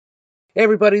Hey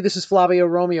everybody, this is Flavio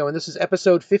Romeo, and this is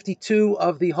episode 52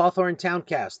 of the Hawthorne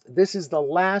Towncast. This is the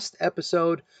last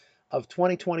episode of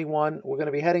 2021. We're going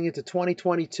to be heading into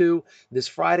 2022. This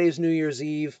Friday is New Year's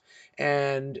Eve,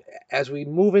 and as we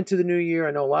move into the new year,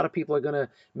 I know a lot of people are going to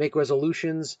make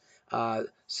resolutions,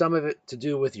 some of it to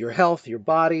do with your health, your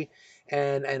body,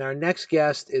 and our next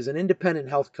guest is an independent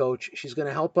health coach. She's going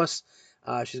to help us.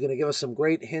 She's going to give us some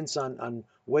great hints on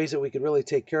ways that we could really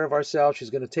take care of ourselves. She's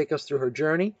going to take us through her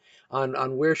journey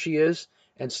on where she is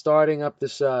and starting up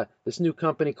this new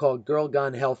company called Girl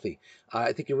Gone Healthy.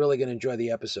 I think you're really going to enjoy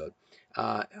the episode.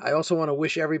 I also want to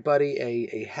wish everybody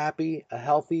a happy, a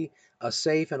healthy, a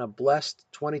safe, and a blessed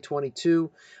 2022.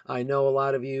 I know a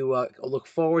lot of you look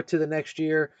forward to the next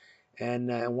year and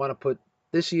want to put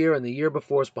this year and the year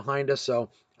before us behind us. So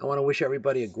I want to wish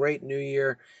everybody a great new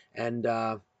year, and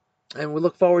we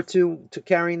look forward to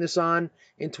carrying this on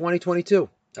in 2022.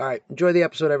 All right, enjoy the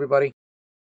episode, everybody.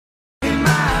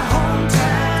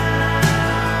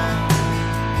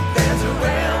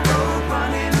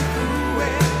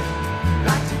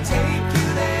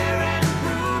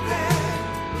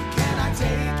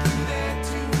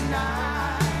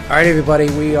 All right, everybody,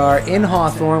 we are in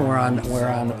Hawthorne. We're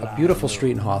on a beautiful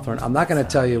street in Hawthorne. I'm not going to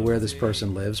tell you where this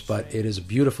person lives, but it is a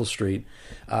beautiful street,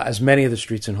 as many of the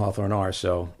streets in Hawthorne are,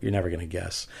 so you're never going to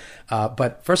guess.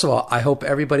 But first of all, I hope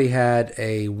everybody had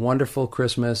a wonderful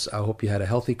Christmas. I hope you had a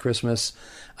healthy Christmas.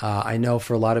 I know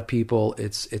for a lot of people,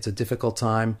 it's a difficult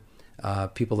time,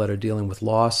 people that are dealing with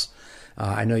loss.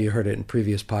 I know you heard it in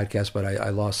previous podcasts, but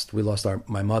we lost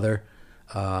my mother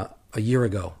a year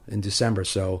ago in December,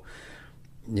 so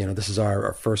this is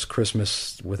our first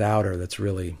Christmas without her. That's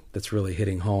really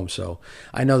hitting home. So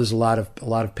I know there's a lot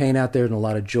of pain out there and a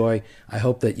lot of joy. I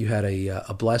hope that you had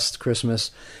a blessed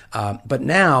Christmas. But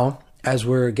now, as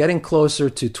we're getting closer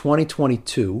to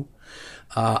 2022,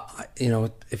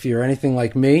 if you're anything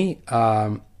like me,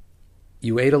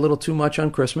 you ate a little too much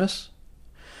on Christmas.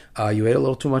 You ate a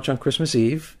little too much on Christmas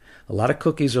Eve. A lot of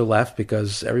cookies are left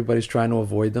because everybody's trying to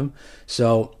avoid them.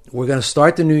 So we're going to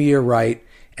start the new year right.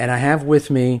 And I have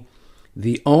with me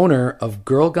the owner of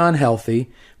Girl Gone Healthy,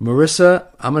 Marissa.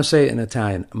 I'm going to say it in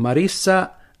Italian,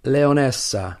 Marissa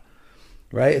Leonessa.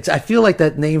 Right? I feel like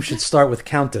that name should start with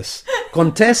Countess.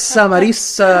 Contessa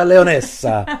Marissa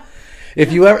Leonessa.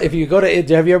 If you go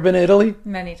to, have you ever been to Italy?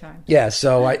 Many times. Yeah.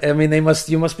 So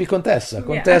you must be Contessa,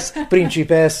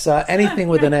 Principessa, anything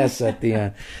with an S at the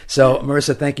end. So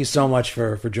Marissa, thank you so much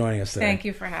for joining us today. Thank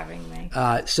you for having me.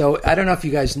 So I don't know if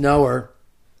you guys know her.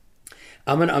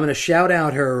 I'm gonna shout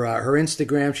out her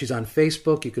Instagram. She's on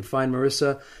Facebook. You could find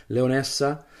Marissa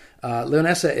Leonessa.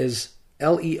 Leonessa is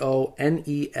Leonessa.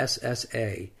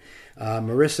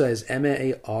 Marissa is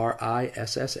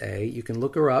Marissa. You can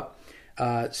look her up.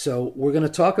 So we're going to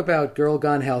talk about Girl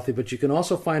Gone Healthy, but you can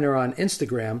also find her on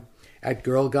Instagram at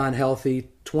Girl Gone Healthy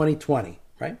 2020.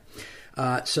 Right.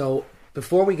 So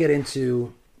before we get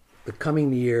into the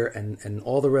coming year and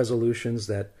all the resolutions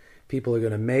that people are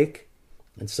going to make,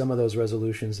 and some of those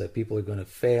resolutions that people are going to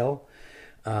fail,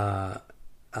 I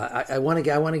want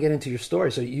to get into your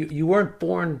story. So you weren't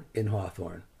born in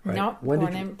Hawthorne, right? No,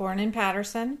 born in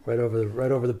Patterson. Right over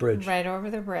the bridge. Right over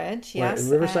the bridge. Yes. Right, in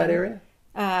Riverside area.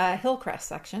 Hillcrest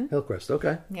section. Hillcrest.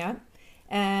 Okay. Yeah,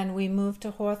 and we moved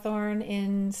to Hawthorne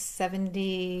in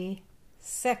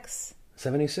 76.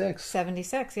 76.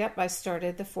 Yep, I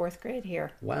started the 4th grade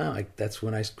here. Wow, that's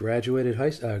when I graduated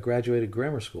graduated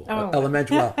grammar school. Oh,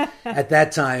 elementary. Well, at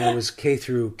that time it was K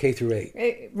through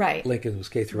 8. Right. Lincoln was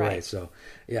K through right. 8. So,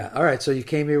 yeah. All right. So you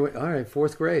came here. All right,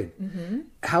 4th grade.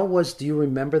 Mm-hmm. Do you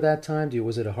remember that time?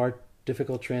 Was it a hard,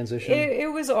 difficult transition?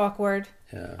 It was awkward.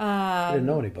 Yeah. I didn't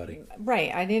know anybody.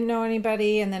 Right. I didn't know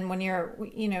anybody, and then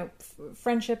when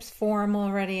friendships form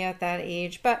already at that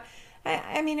age, but.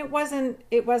 I mean, it wasn't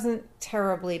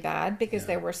terribly bad because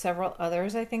there were several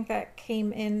others, I think, that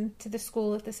came into the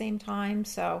school at the same time.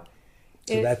 So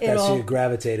that's who you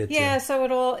gravitated to. Yeah, so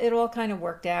it all kind of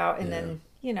worked out. And then,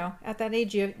 at that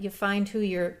age, you find who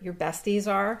your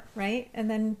besties are, right? And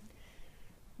then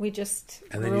we just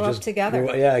grew up together.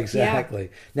 Yeah, exactly. Yeah.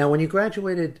 Now, when you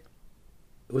graduated,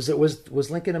 was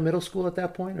Lincoln a middle school at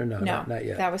that point or no? No, not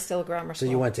yet. That was still grammar school.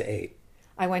 So you went to 8.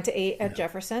 I went to 8 at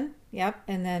Jefferson,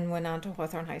 and then went on to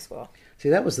Hawthorne High School. See,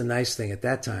 that was the nice thing at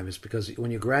that time is because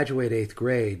when you graduate 8th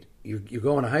grade, you're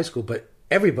going to high school, but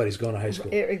everybody's going to high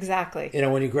school. Exactly.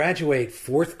 When you graduate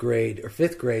 4th grade or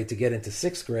 5th grade to get into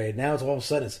 6th grade, now it's all of a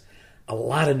sudden it's a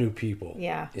lot of new people.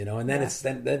 Yeah. And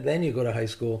then then you go to high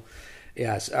school.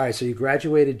 Yes. All right. So you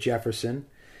graduated Jefferson,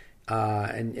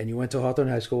 and you went to Hawthorne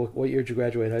High School. What year did you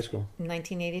graduate high school?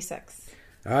 1986.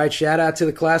 All right. Shout out to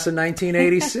the class of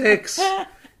 1986.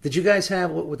 Did you guys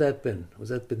have, what would that been? Was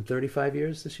that been 35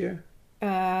 years this year?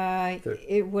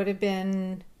 It would have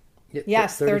been, Yeah,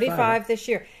 yes, 35. 35 this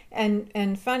year.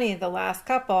 And funny, the last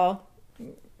couple,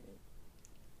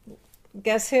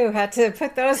 guess who had to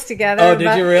put those together? Oh,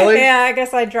 did you really? Yeah, I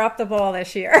guess I dropped the ball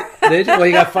this year. Did you? Well,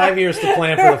 you got 5 years to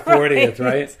plan for the 40th,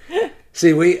 right?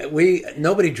 See, we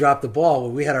nobody dropped the ball.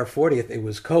 When we had our 40th, it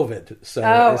was COVID, so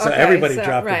okay. everybody So,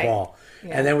 dropped right. the ball.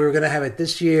 Yeah. And then we were going to have it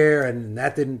this year, and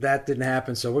that didn't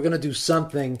happen. So we're going to do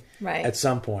something Right. at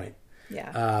some point.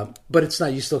 Yeah. But it's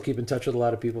not. You still keep in touch with a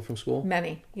lot of people from school.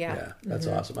 Many, yeah. Yeah, that's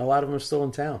awesome. A lot of them are still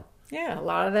in town. Yeah, a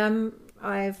lot of them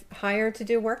I've hired to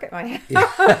do work at my house.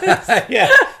 Yeah.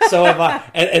 So if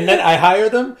and then I hire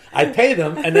them, I pay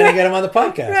them, and then I get them on the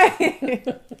podcast. Right.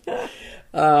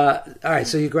 All right.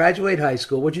 So you graduate high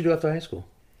school. What'd you do after high school?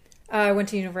 I went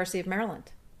to University of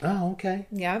Maryland. Oh, okay.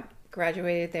 Yep,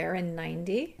 graduated there in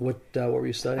 '90. What were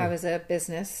you studying? I was a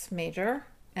business major,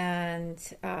 and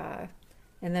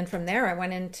then from there I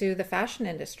went into the fashion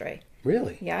industry.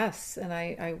 Really? Yes, and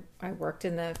I worked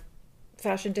in the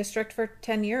fashion district for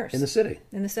 10 years. In the city?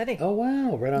 In the city. Oh,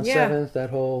 wow. Right on Yeah. 7th, that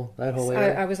whole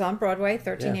area? I was on Broadway,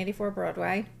 1384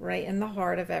 Broadway, right in the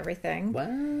heart of everything.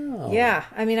 Wow. Yeah,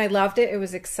 I mean, I loved it. It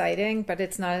was exciting, but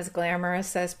it's not as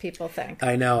glamorous as people think.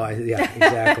 I know. Yeah,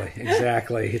 exactly.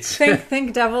 Exactly. It's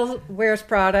Think Devil Wears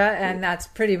Prada, and that's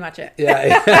pretty much it.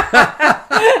 Yeah.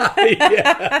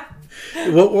 Yeah.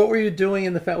 What were you doing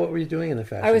in the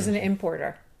fashion? I was an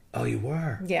importer. Oh, you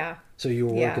were? Yeah. So you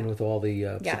were Yeah. working with all the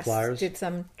Yes. suppliers? Did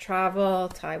some travel,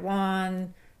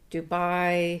 Taiwan,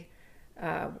 Dubai.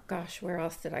 Where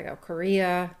else did I go?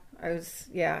 Korea. I was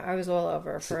all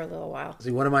over for a little while.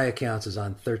 See, one of my accounts is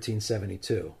on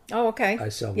 1372. Oh, okay. I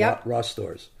sell Yep. Ross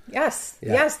stores. Yes.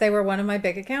 Yeah. Yes, they were one of my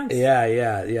big accounts.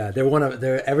 Yeah.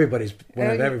 They're everybody's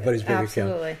one of everybody's big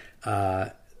Absolutely.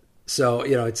 accounts. So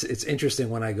it's interesting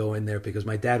when I go in there because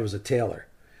my dad was a tailor.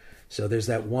 So there's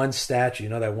that one statue,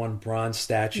 that one bronze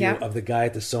statue Yeah. of the guy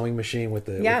at the sewing machine with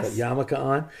the yarmulke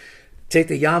on. Take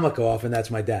the yarmulke off, and that's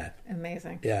my dad.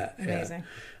 Amazing. Yeah, Amazing.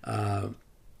 Yeah.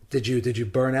 Did you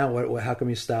burn out? How come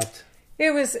you stopped?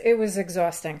 It was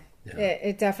exhausting. Yeah.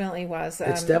 It definitely was.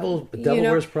 It's Devil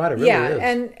Wears Prada. It really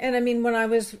is. And I mean, when I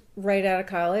was right out of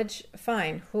college,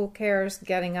 fine. Who cares?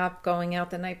 Getting up, going out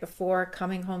the night before,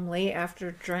 coming home late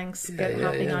after drinks,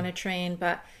 hopping on a train.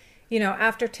 But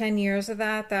after 10 years of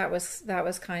that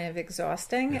was kind of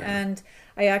exhausting. Yeah. And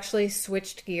I actually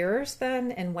switched gears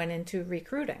then and went into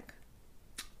recruiting.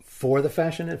 For the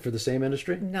same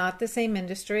industry? Not the same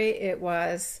industry. It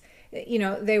was,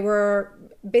 they were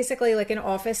basically like an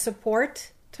office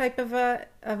support type of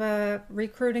a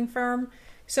recruiting firm.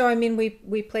 So, I mean,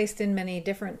 we placed in many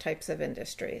different types of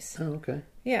industries. Oh, okay.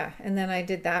 Yeah. And then I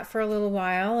did that for a little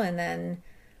while. And then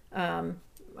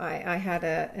I had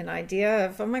an idea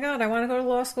of, oh my God, I want to go to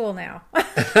law school now.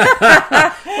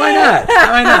 Why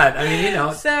not? I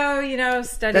mean, So,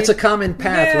 studied. That's a common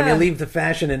path when you leave the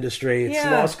fashion industry. It's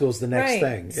law school's the next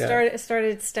thing. Yeah.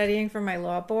 Started studying for my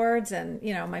law boards. And,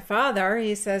 my father,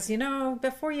 he says,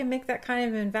 before you make that kind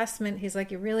of investment, he's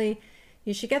like, you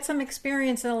should get some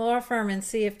experience in a law firm and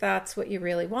see if that's what you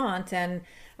really want. And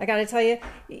I got to tell you,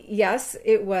 yes,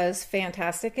 it was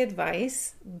fantastic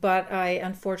advice, but I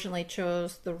unfortunately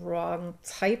chose the wrong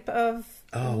type of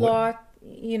law.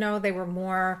 They were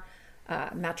more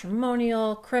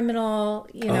matrimonial, criminal,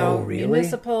 really?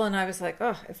 municipal. And I was like,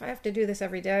 if I have to do this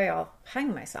every day, I'll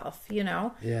hang myself, Yeah.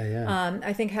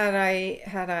 I think had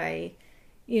I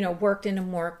worked in a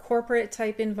more corporate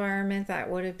type environment, that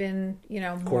would have been,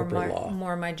 more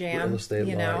my jam. Real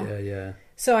estate law, yeah.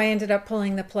 So I ended up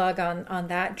pulling the plug on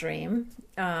that dream.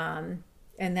 And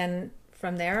then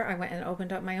from there, I went and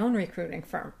opened up my own recruiting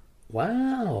firm.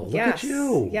 Wow, look at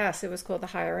you. Yes, it was called the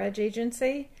Higher Edge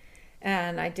Agency.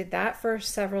 And I did that for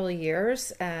several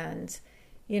years. And,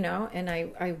 and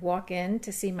I walk in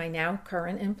to see my now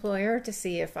current employer to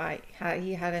see if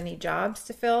he had any jobs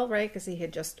to fill, right? Because he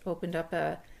had just opened up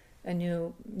a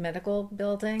new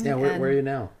building. Yeah, where are you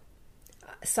now?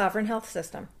 Sovereign Health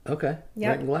System. Okay. Yep.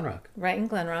 Right in Glenrock. Right in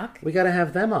Glenrock. We got to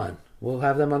have them on. We'll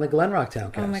have them on the Glenrock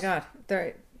Towncast. Oh my God.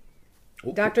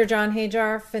 Dr. John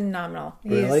Hajar, phenomenal.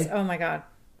 Really? Oh my God.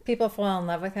 People fall in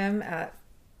love with him at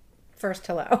first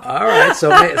hello. All right. So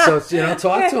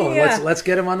talk to him. Yeah. Let's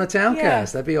get him on the Towncast. Yeah.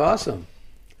 That'd be awesome.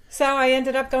 So I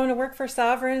ended up going to work for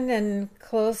Sovereign and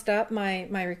closed up my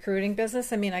recruiting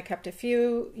business. I mean, I kept a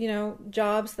few,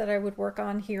 jobs that I would work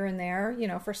on here and there,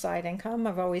 for side income.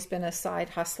 I've always been a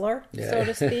side hustler, so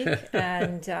to speak.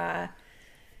 And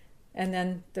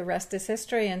then the rest is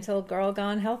history until Girl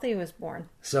Gone Healthy was born.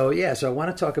 So I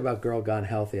want to talk about Girl Gone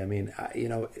Healthy. I mean,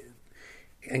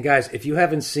 and guys, if you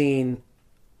haven't seen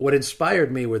what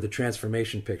inspired me were the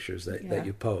transformation pictures that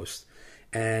you post.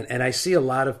 And I see a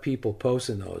lot of people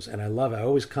posting those, and I love it. I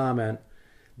always comment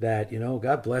that,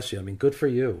 God bless you. I mean, good for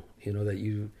you, that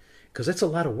you, because it's a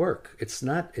lot of work. It's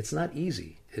not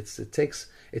easy. It takes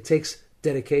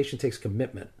dedication, takes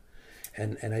commitment.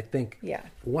 And I think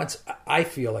once I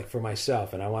feel like for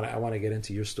myself, and I want to get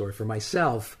into your story for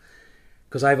myself,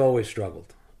 because I've always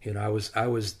struggled. I was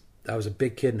a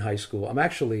big kid in high school. I'm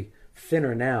actually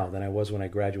thinner now than I was when I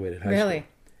graduated high school. Really?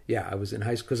 Yeah, I was in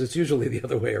high school, because it's usually the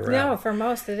other way around. No, for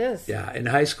most it is. Yeah, in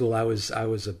high school I was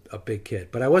a big kid,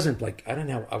 but I wasn't like I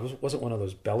wasn't one of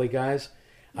those belly guys.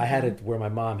 I had it where my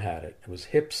mom had it. It was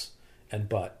hips and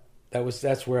butt.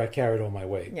 That's where I carried all my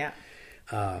weight. Yeah.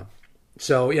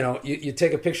 So you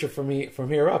take a picture from me from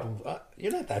here up, and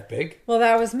you're not that big. Well,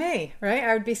 that was me, right?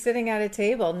 I would be sitting at a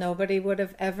table. Nobody would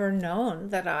have ever known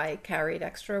that I carried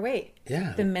extra weight.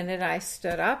 Yeah. The minute I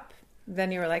stood up,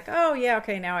 then you were like, "Oh yeah,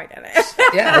 okay, now I get it."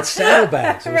 Yeah, it's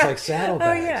saddlebags. It was like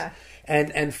saddlebags. Oh yeah.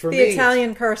 And for the me,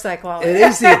 Italian curse, I call it. It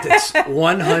is it's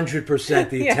 100%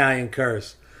 the Italian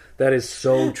curse. That is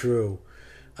so true.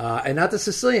 And not the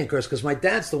Sicilian curse, because my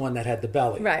dad's the one that had the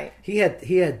belly. Right. He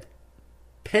had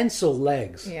pencil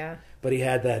legs. Yeah. But he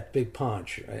had that big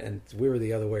paunch, and we were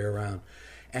the other way around.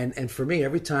 And for me,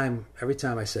 every time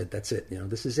I said, "That's it.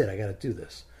 This is it. I got to do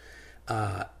this."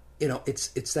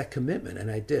 It's that commitment,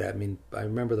 and I did. I mean, I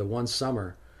remember the one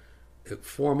summer,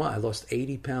 4 months, I lost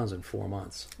 80 pounds in 4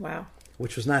 months. Wow.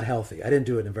 Which was not healthy. I didn't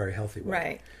do it in a very healthy way.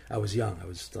 Right. I was young. I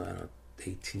was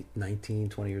 18, 19,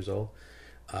 20 years old.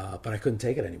 But I couldn't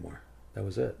take it anymore. That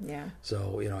was it. Yeah.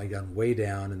 So, I got way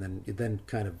down, and then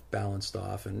kind of balanced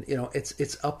off. And,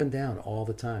 it's up and down all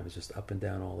the time. It's just up and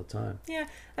down all the time. Yeah.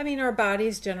 I mean, our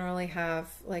bodies generally have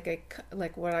like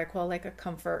what I call like a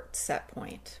comfort set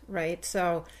point, right?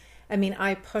 So, I mean,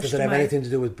 I pushed. Does it have anything to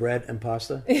do with bread and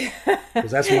pasta?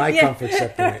 Because that's my comfort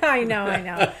set point. I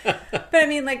know. But I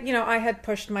mean, I had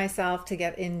pushed myself to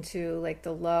get into like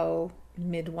the low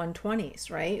mid 120s,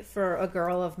 right? For a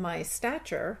girl of my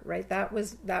stature, right? That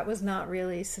was not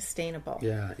really sustainable.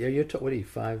 Yeah. You're what are you,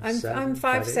 5'7"? I'm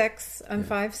 5'6". I'm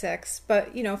 5'6".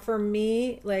 But for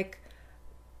me, like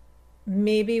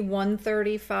maybe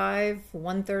 135,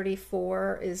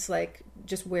 134 is like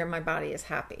just where my body is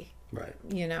happy. Right.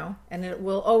 And it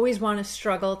will always want to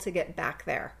struggle to get back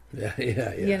there. Yeah.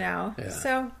 Yeah.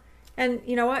 So, and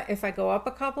you know what? If I go up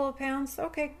a couple of pounds,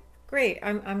 okay, great.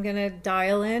 I'm going to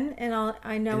dial in, and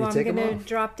I know I'm going to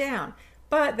drop down.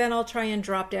 But then I'll try and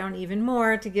drop down even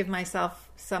more to give myself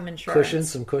some insurance.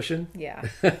 Some cushion. Yeah.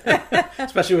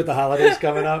 Especially with the holidays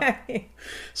coming up.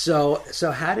 So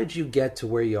how did you get to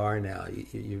where you are now?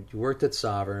 You worked at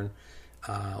Sovereign.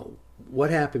 What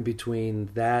happened between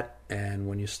that and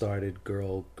when you started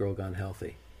Girl Gone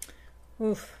Healthy?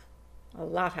 Oof, a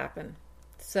lot happened.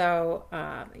 So,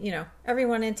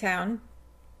 everyone in town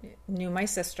knew my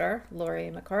sister,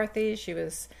 Lori McCarthy. She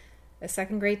was a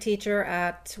second grade teacher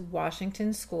at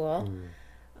Washington School.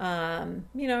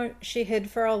 She hid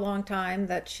for a long time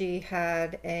that she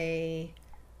had a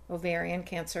ovarian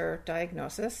cancer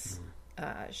diagnosis.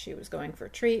 She was going for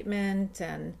treatment,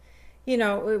 and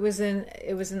it was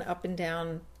an up and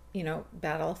down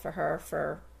battle for her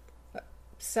for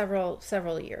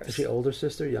several years. Is she older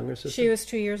sister, younger sister? She was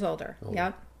 2 years older.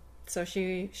 Yep. So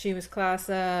she was class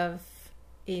of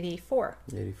 84.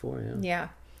 84, yeah.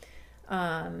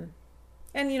 Yeah.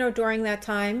 And, during that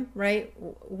time, right,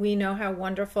 we know how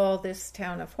wonderful this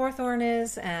town of Hawthorne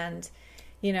is, and,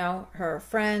 her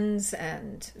friends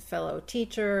and fellow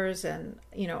teachers and,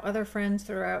 other friends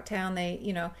throughout town,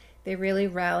 they really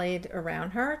rallied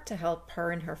around her to help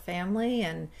her and her family,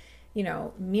 and,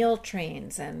 meal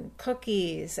trains and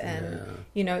cookies and,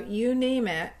 you name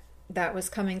it. That was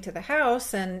coming to the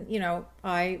house, and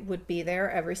I would be there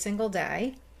every single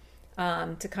day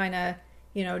to kind of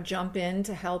jump in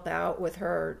to help out with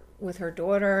her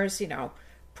daughters,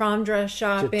 prom dress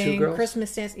shopping,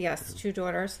 Christmas dance. Yes, 2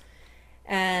 daughters.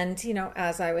 And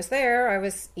as I was there, I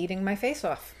was eating my face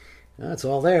off. It's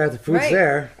all there. The food's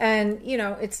there. And,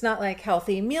 it's not like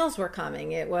healthy meals were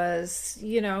coming. It was,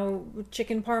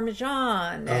 chicken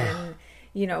parmesan and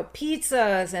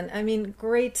pizzas, and I mean,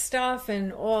 great stuff,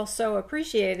 and all so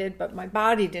appreciated, but my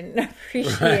body didn't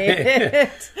appreciate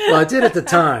it. Well, it did at the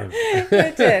time.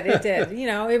 It did.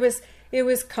 It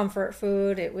was comfort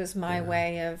food. It was my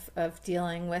way of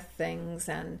dealing with things,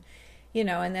 and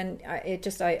and then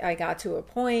I got to a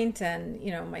point, and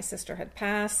my sister had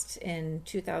passed in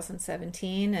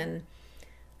 2017, and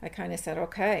I kind of said,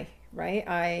 okay, right,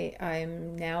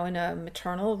 I'm now in a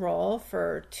maternal role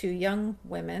for 2 young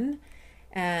women.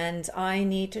 And I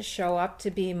need to show up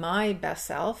to be my best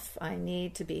self. I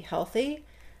need to be healthy.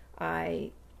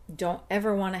 I don't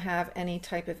ever want to have any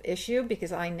type of issue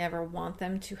because I never want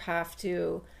them to have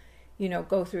to,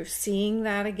 go through seeing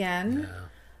that again.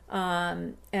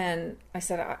 And I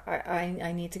said,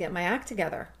 I need to get my act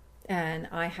together. And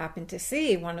I happened to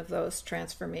see one of those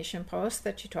transformation posts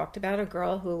that you talked about, a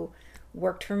girl who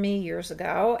worked for me years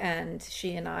ago, and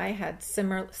she and I had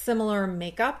similar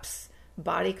makeups,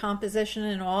 body composition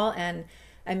and all. And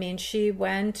I mean,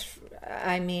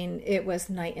 it was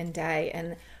night and day.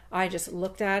 And I just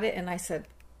looked at it and I said,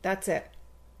 that's it.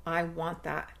 I want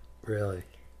that. Really?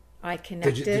 I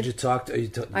connected. Did you talk to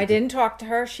her? I didn't talk to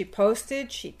her. She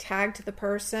posted, she tagged the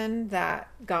person that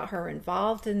got her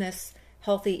involved in this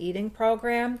healthy eating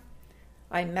program.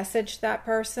 I messaged that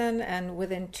person, and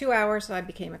within 2 hours, I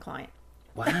became a client.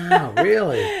 Wow,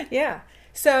 really? Yeah.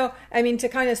 So, I mean, to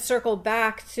kind of circle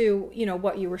back to,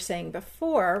 what you were saying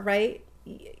before, right?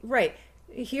 Right.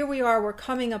 Here we are, we're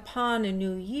coming upon a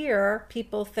new year.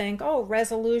 People think, oh,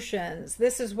 resolutions,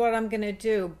 this is what I'm going to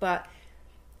do. But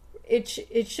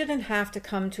it shouldn't have to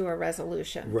come to a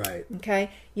resolution. Right.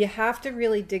 Okay? You have to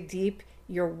really dig deep.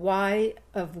 Your why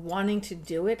of wanting to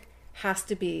do it has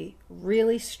to be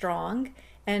really strong.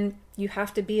 And you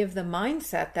have to be of the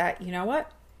mindset that, you know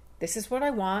what? This is what I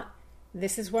want.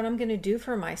 This is what I'm going to do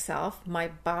for myself. My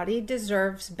body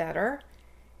deserves better.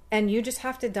 And you just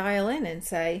have to dial in and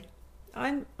say,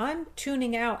 I'm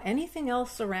tuning out anything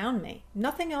else around me.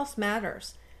 Nothing else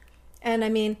matters. And I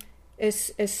mean,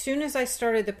 as soon as I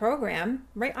started the program,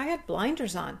 right, I had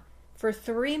blinders on. For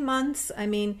 3 months, I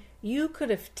mean, you could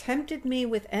have tempted me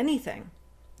with anything.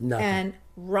 Nothing. And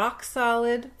rock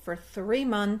solid for 3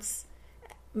 months.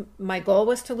 My goal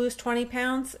was to lose 20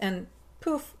 pounds, and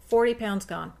poof, 40 pounds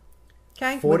gone.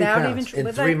 Okay? 40 pounds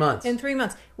in 3 months. In 3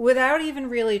 months. Without even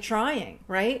really trying,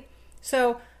 right?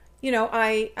 So,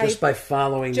 by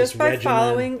following this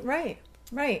regimen.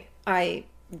 Right. I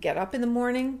get up in the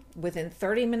morning. Within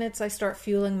 30 minutes, I start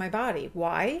fueling my body.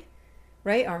 Why?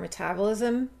 Right? Our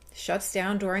metabolism shuts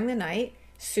down during the night.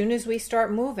 Soon as we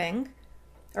start moving,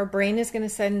 our brain is going to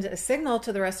send a signal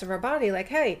to the rest of our body like,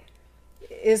 hey,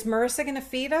 is Marissa going to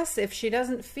feed us? If she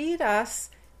doesn't feed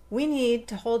us, we need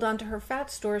to hold on to her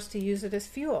fat stores to use it as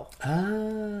fuel.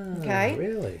 Okay?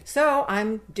 Really? So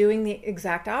I'm doing the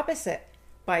exact opposite.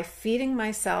 By feeding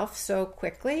myself so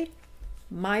quickly,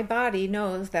 my body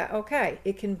knows that, okay,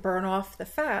 it can burn off the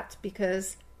fat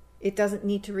because it doesn't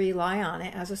need to rely on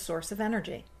it as a source of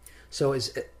energy. So is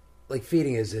it, like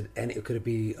feeding, could it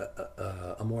be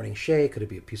a morning shake? Could it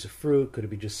be a piece of fruit? Could it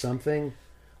be just something?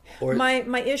 Or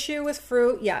my issue with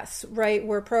fruit, yes, right.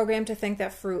 We're programmed to think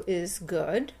that fruit is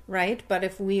good, right? But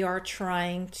if we are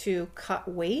trying to cut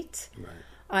weight, right,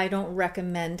 I don't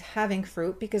recommend having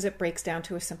fruit because it breaks down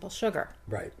to a simple sugar.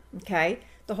 Right. Okay.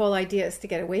 The whole idea is to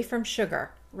get away from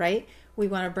sugar, right? We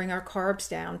want to bring our carbs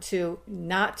down to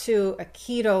not to a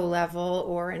keto level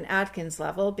or an Atkins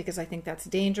level because I think that's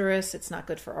dangerous. It's not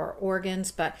good for our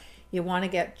organs, but you want to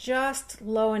get just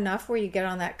low enough where you get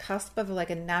on that cusp of like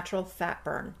a natural fat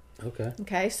burn. Okay.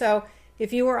 Okay. So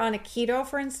if you were on a keto,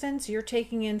 for instance, you're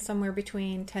taking in somewhere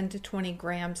between 10 to 20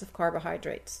 grams of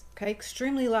carbohydrates. Okay.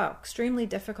 Extremely low, extremely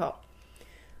difficult.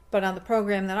 But on the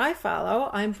program that I follow,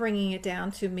 I'm bringing it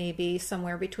down to maybe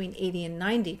somewhere between 80 and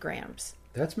 90 grams.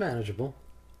 That's manageable.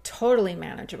 Totally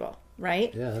manageable,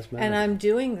 right? Yeah, that's manageable. And I'm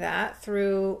doing that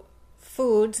through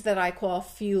foods that I call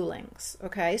fuelings.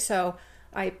 Okay. So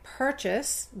I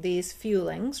purchase these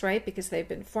fuelings, right, because they've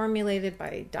been formulated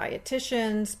by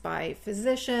dietitians, by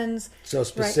physicians. So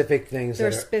specific, right? Things They're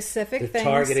that are specific things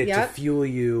targeted to fuel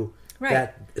you. Right.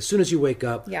 That as soon as you wake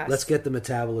up, yes, let's get the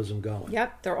metabolism going.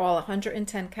 Yep. They're all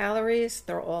 110 calories.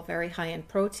 They're all very high in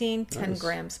protein, 10 Nice.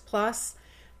 grams plus.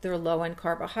 They're low in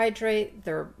carbohydrate.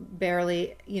 They're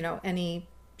barely, any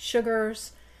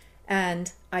sugars.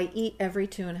 And I eat every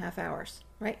 2.5 hours.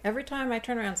 Right? Every time I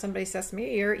turn around, somebody says to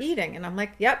me, you're eating. And I'm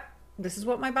like, yep, this is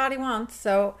what my body wants.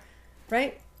 So,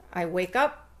 right? I wake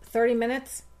up, 30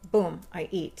 minutes, boom, I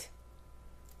eat.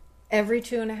 Every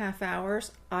 2.5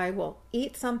 hours, I will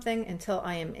eat something until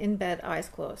I am in bed, eyes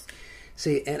closed.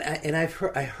 See,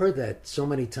 I heard that so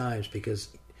many times because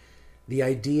the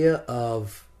idea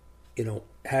of,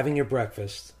 having your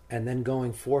breakfast and then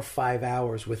going 4 or 5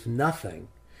 hours with nothing,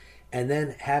 and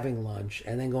then having lunch,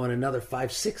 and then going another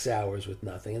 5-6 hours with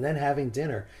nothing, and then having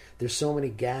dinner. There's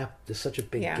such a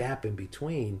big gap in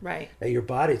between. Right. That your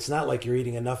body, it's not like you're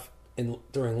eating enough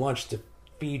during lunch to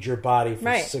feed your body for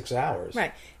right. 6 hours.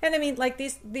 Right. And I mean, like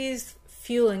these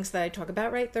fuelings that I talk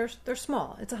about, right? They're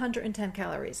small. It's 110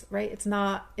 calories, right? It's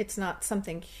not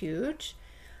something huge,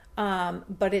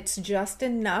 but it's just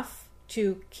enough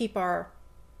to keep our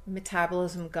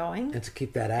metabolism going. And to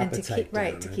keep that appetite down.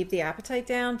 Right, to keep the appetite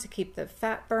down, to keep the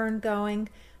fat burn going,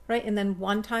 right? And then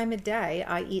one time a day,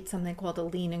 I eat something called a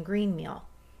lean and green meal.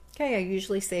 Okay, I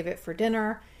usually save it for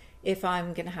dinner. If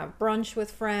I'm going to have brunch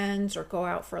with friends or go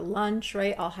out for lunch,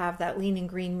 right, I'll have that lean and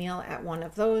green meal at one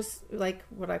of those, like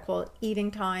what I call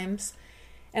eating times.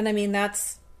 And I mean,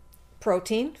 that's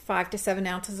protein, 5 to 7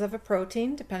 ounces of a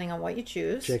protein, depending on what you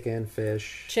choose. Chicken,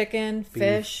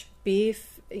 fish,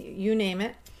 beef, you name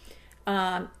it.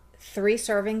 3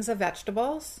 servings of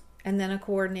vegetables, and then a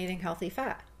coordinating healthy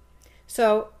fat.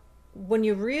 So when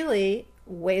you really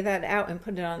weigh that out and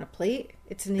put it on a plate,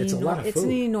 it's an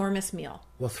enormous meal.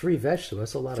 Well, 3 vegetables,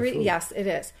 that's a lot of food. Yes, it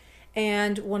is.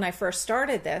 And when I first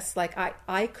started this, like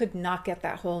I could not get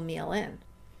that whole meal in.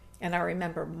 And I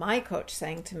remember my coach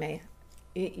saying to me,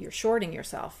 "You're shorting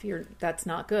yourself. That's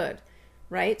not good."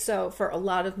 Right? So for a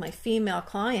lot of my female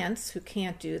clients who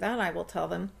can't do that, I will tell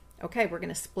them, okay, we're going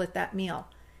to split that meal.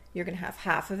 You're going to have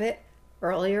half of it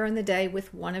earlier in the day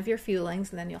with one of your fuelings,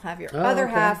 and then you'll have your other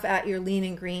half at your lean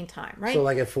and green time, right? So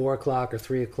like at 4 o'clock or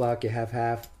 3 o'clock, you have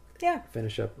half. Yeah.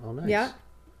 Finish up. Oh, nice. Yeah.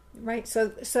 Right.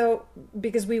 So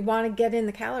because we want to get in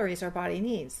the calories our body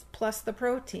needs, plus the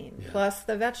protein, plus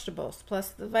the vegetables, plus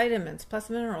the vitamins, plus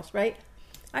the minerals, right?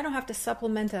 I don't have to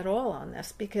supplement at all on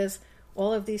this because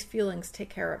all of these fuelings take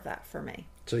care of that for me.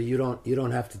 So you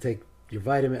don't have to take your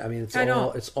vitamin. I mean, it's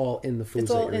all in the foods.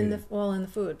 It's all in the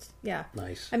foods. Yeah.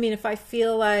 Nice. I mean, if I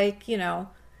feel like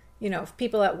if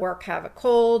people at work have a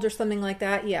cold or something like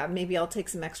that, yeah, maybe I'll take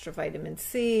some extra vitamin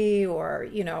C or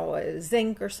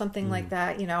zinc or something like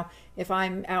that. If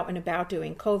I'm out and about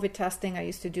doing COVID testing, I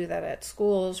used to do that at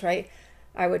schools, right?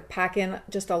 I would pack in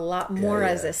just a lot more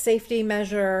as a safety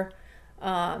measure.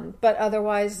 But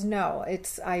otherwise, no,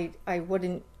 I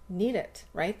wouldn't need it,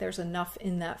 right? There's enough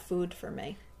in that food for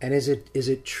me. And is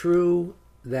it true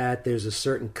that there's a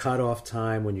certain cutoff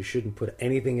time when you shouldn't put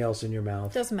anything else in your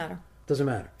mouth? Doesn't matter. Doesn't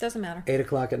matter. 8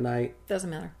 o'clock at night? Doesn't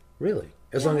matter. Really?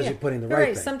 As long as you're putting the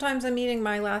right thing. Sometimes I'm eating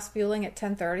my last fueling at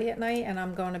 10:30 at night and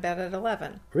I'm going to bed at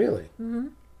 11. Really? Mm-hmm.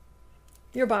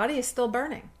 Your body is still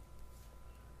burning.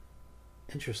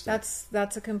 Interesting.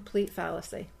 That's a complete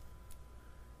fallacy.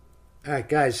 All right,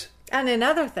 guys. And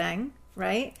another thing,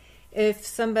 right? If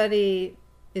somebody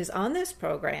is on this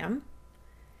program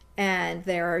and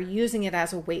they're using it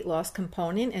as a weight loss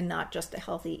component and not just a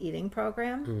healthy eating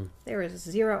program, there is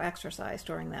 0 exercise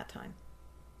during that time.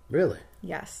 Really?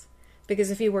 Yes.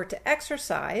 Because if you were to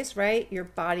exercise, right, your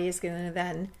body is going to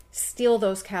then steal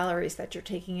those calories that you're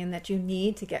taking in that you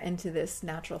need to get into this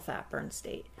natural fat burn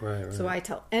state. Right. So I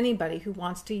tell anybody who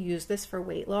wants to use this for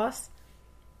weight loss,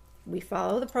 we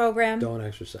follow the program. Don't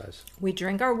exercise. We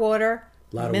drink our water,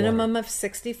 minimum of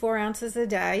 64 ounces a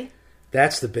day.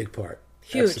 That's the big part.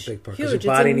 Huge. That's the big part. Huge. Because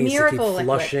your body needs to keep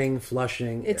liquid.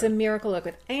 flushing. It's a miracle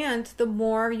liquid. And the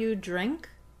more you drink,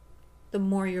 the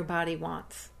more your body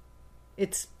wants.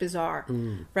 It's bizarre,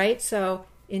 right? So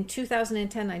in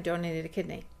 2010, I donated a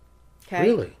kidney. Okay?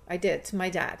 Really? I did, to my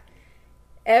dad.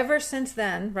 Ever since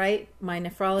then, right, my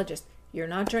nephrologist, you're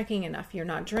not drinking enough. You're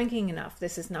not drinking enough.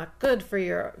 This is not good for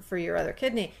your other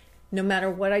kidney. No matter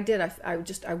what I did,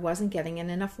 I wasn't getting in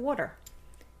enough water.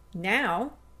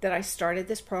 Now that I started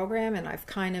this program and I've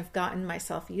kind of gotten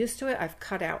myself used to it, I've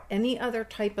cut out any other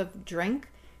type of drink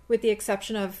with the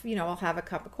exception of, I'll have a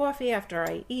cup of coffee after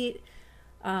I eat.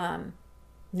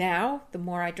 Now, the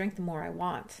more I drink, the more I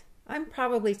want. I'm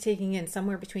probably taking in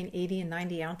somewhere between 80 and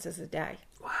 90 ounces a day.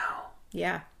 Wow.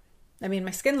 Yeah. I mean,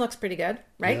 my skin looks pretty good,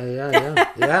 right?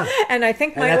 Yeah. And I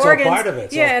think that's organs, all part of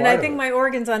it. I think my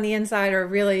organs on the inside are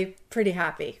really pretty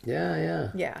happy.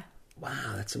 Yeah. Yeah.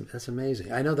 Wow, that's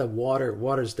amazing. I know that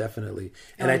water's definitely,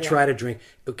 and I try to drink.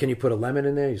 Can you put a lemon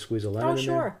in there? You squeeze a lemon in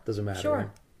there? Doesn't matter. Sure. Right?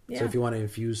 Yeah. So if you want to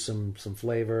infuse some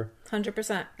flavor,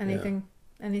 100%.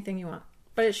 Anything you want.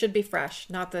 But it should be fresh,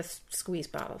 not the squeeze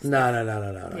bottles. No.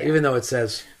 Yeah. Even though it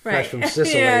says fresh from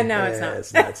Sicily.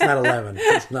 It's not. It's not a lemon.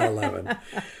 It's not a lemon.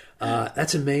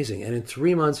 That's amazing. And in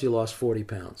 3 months, you lost 40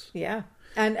 pounds. Yeah.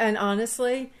 And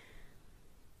honestly,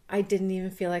 I didn't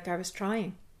even feel like I was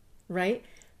trying, right?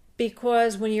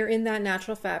 Because when you're in that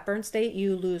natural fat burn state,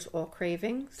 you lose all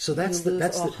cravings. So that's the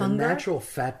natural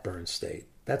fat burn state.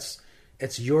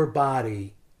 It's your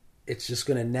body. It's just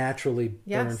going to naturally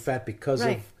burn fat because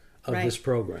of this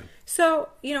program. So,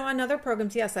 on other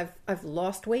programs, yes, I've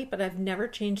lost weight, but I've never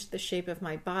changed the shape of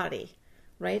my body,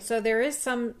 right? So there is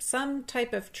some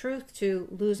type of truth to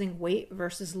losing weight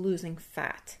versus losing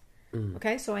fat.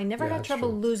 Okay? So I never had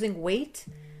trouble losing weight,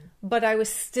 but I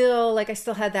still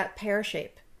had that pear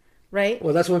shape, right?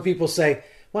 Well, that's when people say,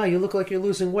 wow, you look like you're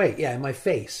losing weight. Yeah, in my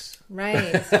face.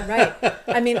 Right.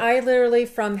 I mean, I literally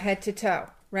from head to toe,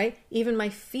 right? Even my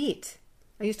feet.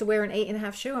 I used to wear an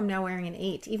 8.5 shoe. I'm now wearing an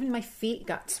 8. Even my feet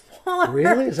got smaller.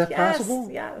 Really? Is that possible?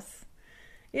 Yes.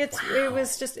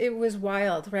 It was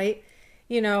wild, right?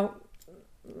 You know,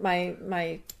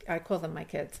 I call them my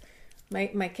kids.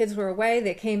 My kids were away.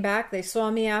 They came back. They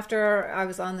saw me after I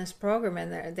was on this program,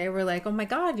 and they were like, "Oh my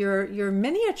God, you're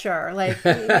miniature!" Like,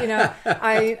 you know,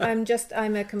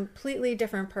 I'm a completely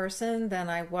different person than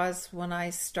I was when I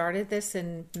started this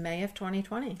in May of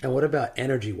 2020. And what about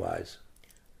energy-wise?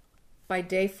 By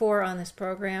day 4 on this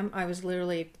program, I was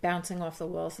literally bouncing off the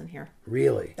walls in here.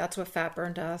 Really? That's what fat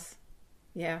burn does.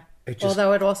 Yeah.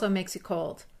 Although it also makes you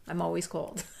cold. I'm always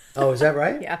cold. Oh, is that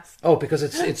right? Yes. Oh, because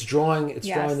it's drawing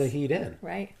the heat in.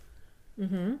 Right.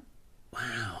 Mm-hmm.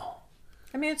 Wow.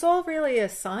 I mean, it's all really a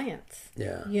science.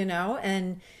 Yeah. You know,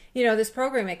 and you know, this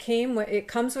program, it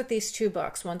comes with these 2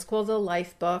 books. One's called the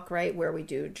Life Book, right, where we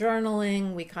do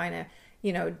journaling. We kind of,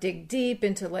 you know, dig deep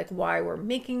into like why we're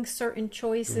making certain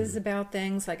choices about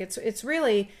things. Like it's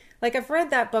really like I've read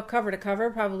that book cover to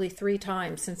cover probably 3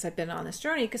 times since I've been on this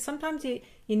journey, because sometimes you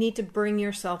need to bring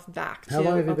yourself back. How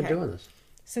long have you been doing this?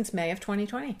 Since May of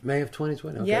 2020. May of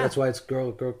 2020. Okay, yeah. That's why it's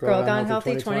Girl Gone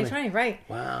Healthy 2020. Right.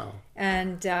 Wow.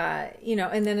 And, you know,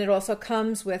 and then it also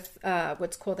comes with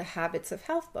what's called a Habits of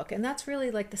Health book. And that's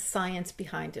really like the science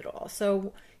behind it all.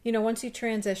 So, you know, once you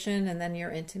transition and then you're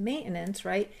into maintenance,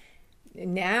 right?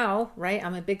 Now, right,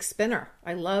 I'm a big spinner.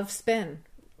 I love spin.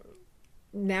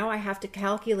 Now I have to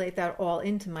calculate that all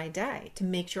into my day to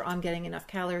make sure I'm getting enough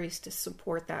calories to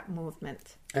support that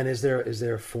movement. And is there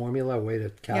a formula, a way to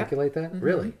calculate that? Mm-hmm.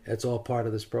 Really? It's all part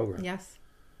of this program? Yes.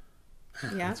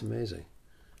 Yeah. That's amazing.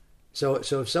 So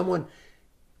if someone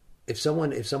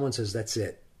says that's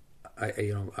it,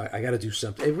 I got to do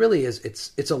something. It really is.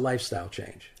 It's a lifestyle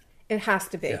change. It has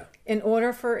to be. Yeah. In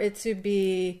order for it to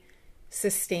be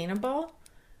sustainable,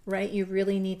 right? You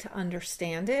really need to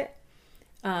understand it.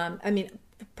 I mean,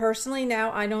 personally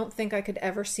now, I don't think I could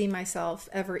ever see myself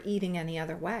ever eating any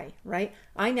other way, right?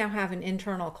 I now have an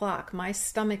internal clock. My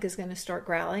stomach is going to start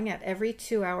growling at every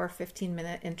 2-hour,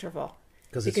 15-minute interval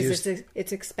because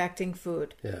it's expecting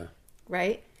food. Yeah.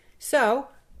 Right? So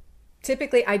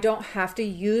typically I don't have to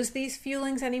use these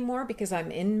fuelings anymore because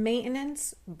I'm in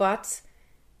maintenance, but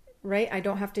right, I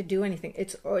don't have to do anything.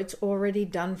 It's already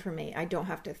done for me. I don't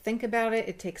have to think about it.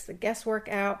 It takes the guesswork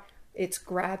out. It's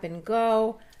grab and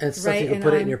go. And stuff you can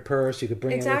put it in your purse. You could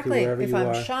bring it with you wherever you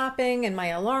are. If I'm shopping and my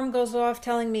alarm goes off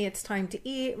telling me it's time to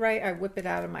eat, right, I whip it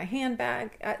out of my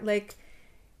handbag.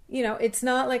 It's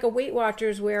not like a Weight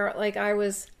Watchers where like I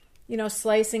was,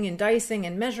 slicing and dicing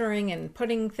and measuring and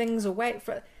putting things away.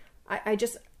 I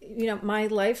just, my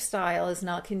lifestyle is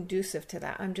not conducive to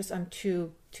that. I'm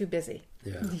too busy.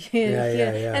 Yeah.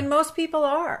 Yeah. And most people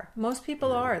are.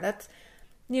 That's,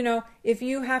 if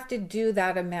you have to do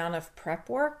that amount of prep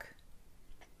work,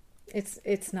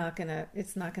 it's not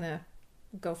gonna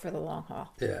go for the long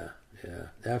haul. Yeah,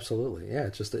 absolutely. Yeah,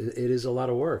 it is a lot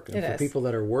of work. And for people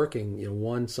that are working,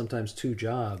 1, sometimes 2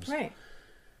 jobs, right?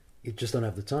 You just don't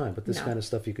have the time. But this kind of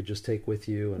stuff you could just take with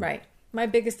you. And... Right. My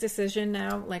biggest decision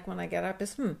now, like when I get up,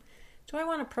 is do I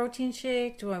want a protein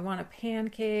shake? Do I want a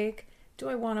pancake? Do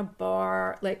I want a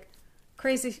bar? Like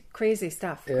crazy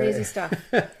stuff.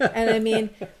 And I mean,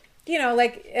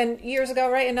 and years ago,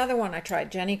 right? Another one I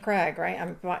tried, Jenny Craig, right?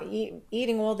 I'm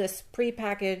eating all this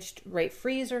prepackaged, right?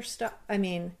 Freezer stuff. I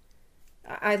mean,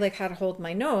 I had to hold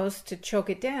my nose to choke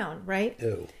it down, right?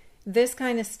 Ew. This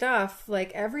kind of stuff,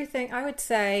 like everything, I would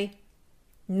say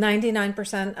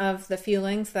 99% of the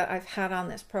fuelings that I've had on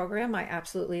this program, I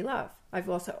absolutely love. I've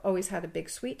also always had a big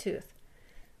sweet tooth.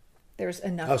 There's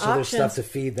enough options. There's stuff to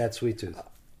feed that sweet tooth.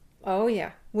 Oh,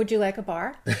 yeah. Would you like a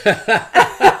bar?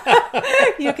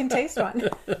 You can taste one.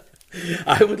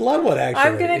 I would love one, actually.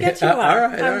 I'm going to get you one. All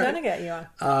right. I'm going to get you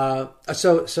one.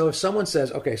 So if someone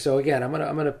says, okay, so again, I'm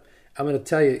gonna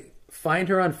tell you, find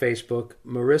her on Facebook,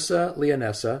 Marissa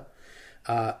Leonessa.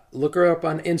 Look her up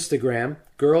on Instagram,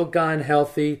 Girl Gone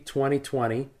Healthy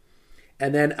 2020.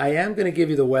 And then I am going to give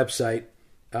you the website.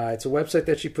 It's a website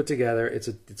that she put together.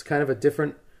 It's kind of a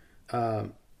different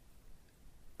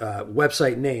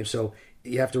website name, so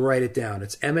you have to write it down.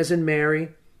 It's M as in Mary,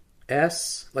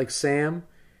 S like Sam,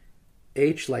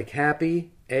 H like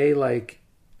Happy, A like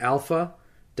Alpha,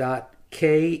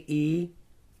 .KE/Girl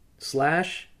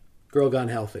Gone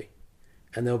Healthy.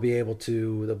 And they'll be able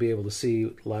to see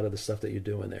a lot of the stuff that you're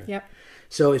doing there. Yep.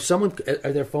 So if someone,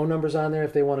 are there phone numbers on there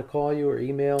if they want to call you, or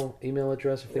email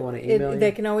address if they want to email you?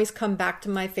 They can always come back to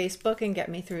my Facebook and get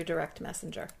me through direct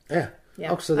messenger. Yeah.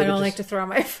 Yeah. Oh, so I don't like to throw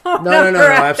my phone No, number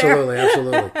out absolutely, there.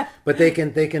 absolutely. But they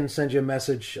can send you a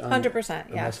message on 100%,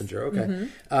 yes. Messenger.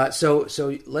 Okay.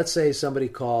 So let's say somebody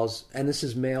calls, and this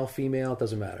is male, female, it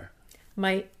doesn't matter.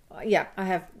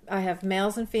 I have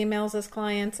males and females as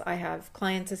clients. I have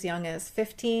clients as young as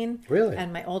 15. Really?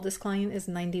 And my oldest client is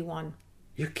 91.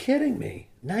 You're kidding me.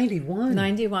 91.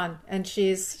 91, and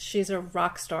she's a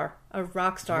rock star. A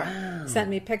rock star. Wow. Sent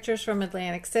me pictures from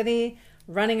Atlantic City,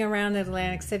 running around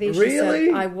Atlantic City. She Really?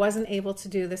 said, I wasn't able to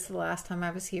do this the last time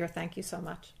I was here. Thank you so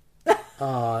much.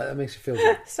 That makes you feel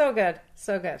good. So good.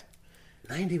 So good.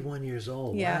 91 years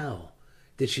old. Yeah. Wow.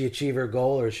 Did she achieve her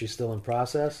goal, or is she still in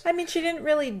process? I mean, she didn't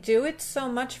really do it so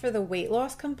much for the weight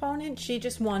loss component. She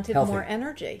just wanted Healthy. more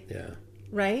energy. Yeah.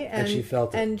 Right? And she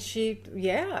felt it. And she,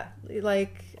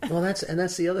 like... Well,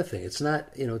 that's the other thing. It's not,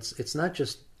 it's not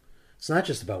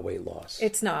just about weight loss.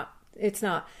 It's not.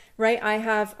 Right? I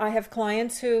have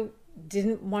clients who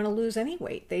didn't want to lose any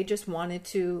weight. They just wanted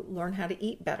to learn how to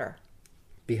eat better.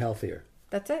 Be healthier.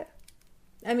 That's it.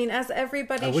 I mean, as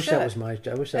everybody should. I wish that was my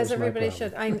everybody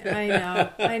should.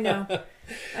 I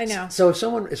know. So if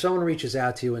someone reaches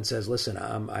out to you and says, "Listen,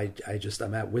 I'm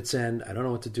at wit's end. I don't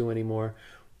know what to do anymore."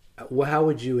 How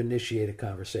would you initiate a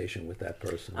conversation with that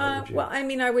person? Well, I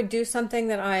mean, I would do something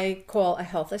that I call a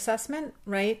health assessment,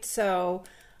 right? So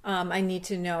I need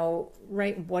to know,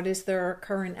 right, what is their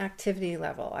current activity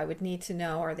level? I would need to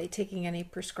know, are they taking any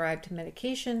prescribed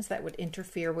medications that would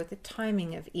interfere with the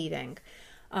timing of eating?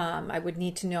 I would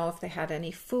need to know if they had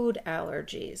any food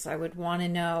allergies. I would want to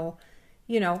know,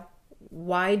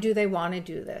 why do they want to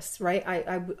do this, right?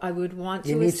 I would want to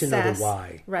assess. You need to know the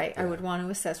why. Right. Yeah. I would want to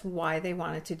assess why they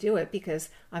wanted to do it, because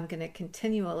I'm going to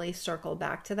continually circle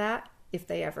back to that if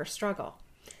they ever struggle.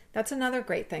 That's another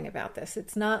great thing about this.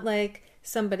 It's not like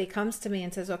somebody comes to me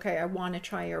and says, okay, I want to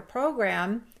try your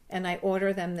program, and I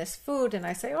order them this food, and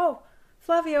I say, oh,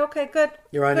 Flavia, okay, good.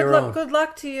 You're on your own. Good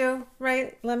luck to you,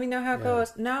 right? Let me know how it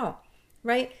goes. No,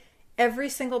 right? Every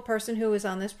single person who is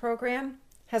on this program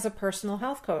has a personal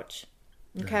health coach.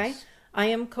 Okay? Nice. I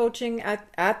am coaching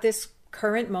at this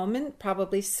current moment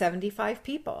probably 75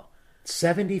 people.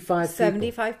 75 people?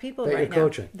 75 people that right you're now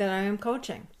coaching. that I am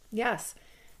coaching. Yes.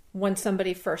 When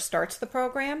somebody first starts the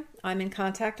program, I'm in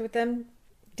contact with them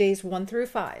days 1 through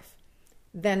 5.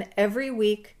 Then every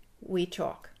week we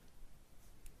talk.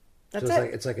 That's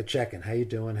it. It's like a check-in. How you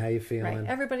doing? How you feeling? Right.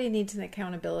 Everybody needs an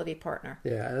accountability partner.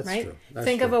 Yeah, that's right? true. That's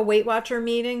Think true. of a Weight Watcher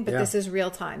meeting, but this is real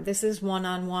time. This is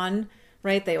one-on-one,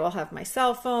 right? They all have my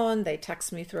cell phone. They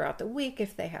text me throughout the week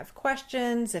if they have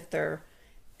questions, if they're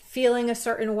feeling a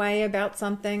certain way about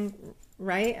something,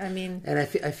 right? I mean... And I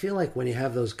feel like when you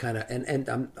have those kind of...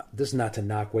 And this is not to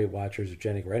knock Weight Watchers or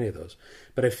Jenny or any of those,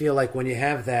 but I feel like when you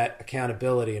have that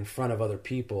accountability in front of other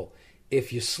people,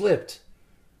 if you slipped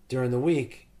during the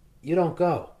week... You don't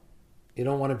go. You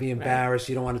don't want to be embarrassed. Right.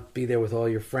 You don't want to be there with all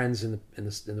your friends in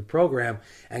the program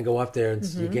and go up there and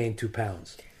you gain 2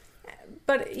 pounds.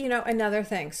 But another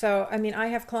thing. So I mean, I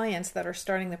have clients that are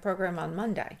starting the program on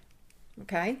Monday.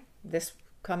 Okay, this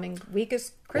coming week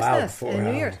is Christmas and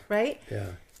New Year's, right? Yeah.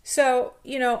 So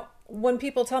when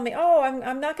people tell me, "Oh,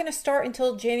 I'm not going to start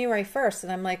until January 1st,"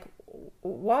 and I'm like,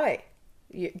 "Why?"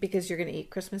 Because you're going to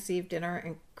eat Christmas Eve dinner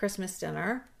and Christmas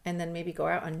dinner, and then maybe go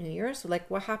out on New Year's. So like,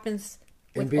 what happens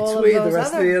with all of those the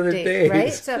rest of the other days?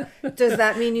 Right? So does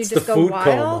that mean you just go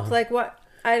wild? Coma. Like what?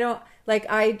 I don't like.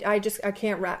 I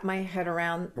can't wrap my head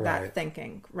around that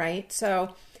thinking. Right?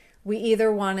 So we either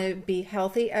want to be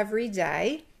healthy every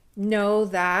day, know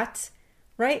that.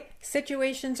 Right?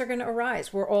 Situations are going to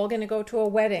arise. We're all going to go to a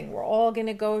wedding. We're all going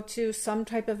to go to some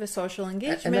type of a social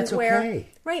engagement and that's okay.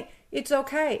 Right. It's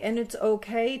okay. And it's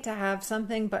okay to have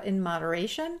something, but in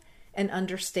moderation, and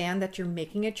understand that you're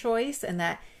making a choice, and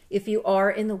that if you are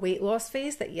in the weight loss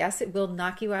phase, that yes, it will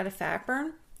knock you out of fat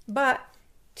burn, but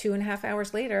 2.5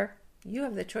 hours later, you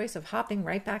have the choice of hopping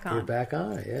right back on. You're back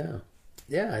on, yeah.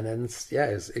 Yeah, and then it's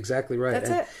exactly right. That's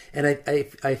it.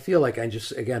 And I feel like I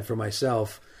just, again, for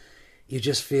myself, you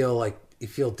just feel like you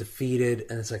feel defeated,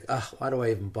 and it's like, why do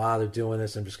I even bother doing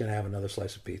this? I'm just going to have another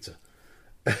slice of pizza.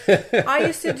 I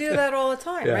used to do that all the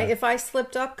time, right? If I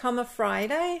slipped up come a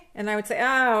Friday, and I would say,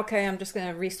 okay, I'm just going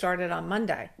to restart it on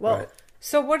Monday. Well,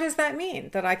 so what does that mean?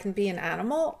 That I can be an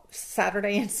animal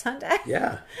Saturday and Sunday?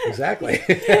 Yeah, exactly.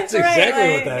 That's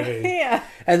exactly what that means. Yeah.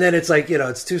 And then it's like,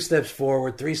 it's 2 steps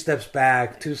forward, 3 steps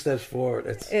back, 2 steps forward.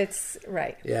 It's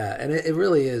right. Yeah, and it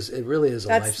really is. It really is a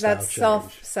lifestyle change. That's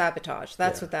self-sabotage.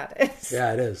 That's what that is.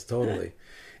 Yeah, it is totally.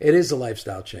 It is a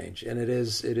lifestyle change, and it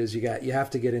is. You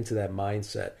have to get into that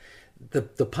mindset.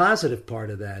 The positive part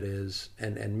of that is,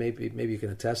 and maybe you can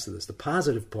attest to this. The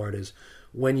positive part is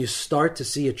when you start to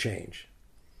see a change.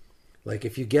 Like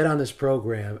if you get on this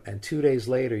program and 2 days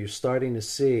later you're starting to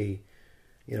see,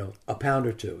 a pound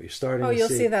or two. You're starting to you'll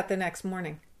see that the next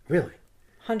morning. Really?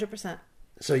 100%.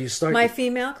 So you start... My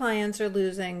female clients are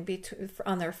losing,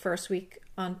 on their first week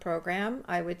on program,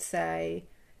 I would say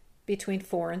between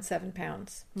 4 and 7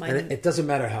 pounds. And it doesn't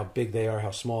matter how big they are,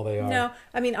 how small they are. No.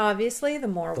 I mean, obviously, the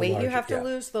more weight larger, you have to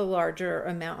lose, the larger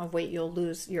amount of weight you'll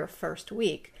lose your first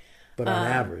week. But on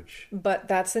average. But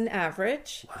that's an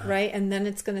average, right? And then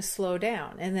it's going to slow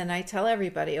down. And then I tell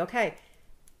everybody, okay,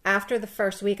 after the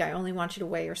first week, I only want you to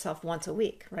weigh yourself once a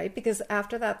week, right? Because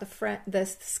after that, the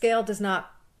scale does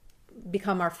not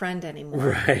become our friend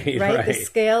anymore. Right. The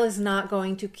scale is not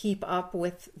going to keep up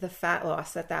with the fat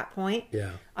loss at that point.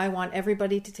 Yeah. I want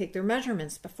everybody to take their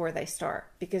measurements before they start,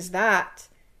 because that,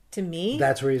 to me,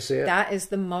 that's where you see it. That is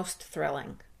the most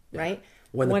thrilling, right?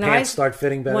 When the pants start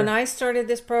fitting better. When I started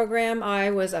this program, I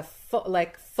was a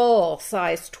full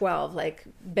size 12, like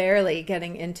barely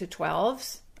getting into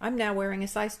 12s. I'm now wearing a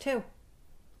size 2.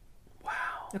 Wow.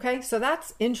 Okay, so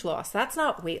that's inch loss. That's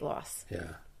not weight loss.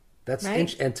 Yeah. That's right?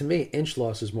 inch, and to me, inch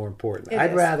loss is more important. It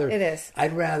is.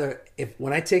 I'd rather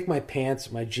when I take my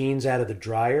pants, my jeans out of the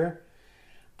dryer,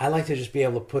 I like to just be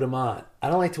able to put them on. I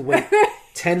don't like to wait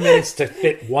 10 minutes to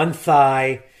fit one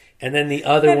thigh and then the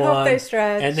other one, hope they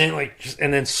stretch.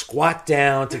 and then squat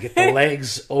down to get the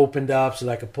legs opened up so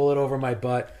that I can pull it over my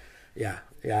butt. Yeah.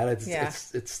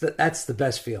 That's the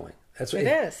best feeling. That's what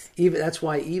it is. That's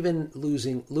why even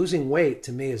losing weight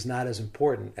to me is not as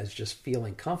important as just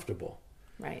feeling comfortable.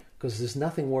 Right. Because there's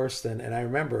nothing worse than, and I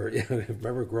remember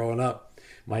growing up,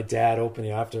 my dad opening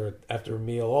after a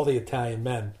meal, all the Italian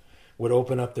men would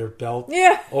open up their belt,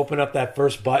 open up that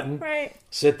first button, right,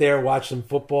 sit there, watch some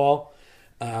football,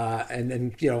 and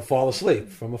then fall asleep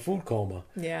from a food coma.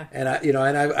 Yeah. And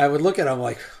I would look at him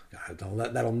like, God,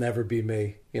 that'll never be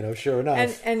me. Sure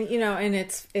enough. And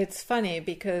it's funny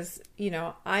because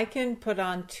I can put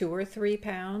on 2 or 3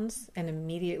 pounds and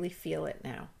immediately feel it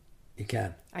now. You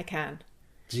can. I can.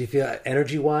 Do you feel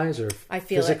energy-wise or I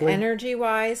feel physically? it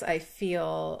energy-wise. I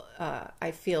feel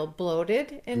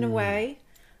bloated in a way,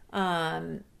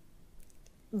 but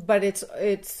it's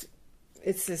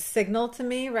a signal to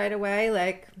me right away.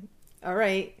 Like, all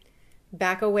right,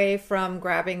 back away from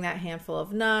grabbing that handful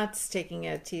of nuts, taking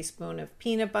a teaspoon of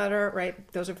peanut butter.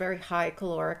 Right, those are very high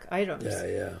caloric items.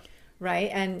 Yeah.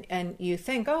 Right, and you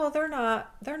think, oh, they're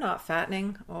not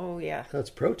fattening. Oh yeah, that's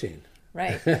protein.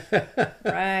 Right,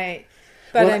 right.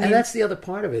 But and that's the other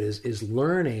part of it is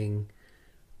learning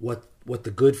what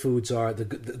the good foods are,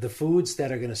 the foods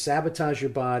that are going to sabotage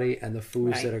your body and the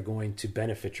foods that are going to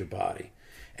benefit your body,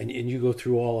 and you go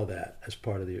through all of that as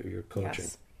part of your coaching.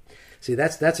 Yes. See,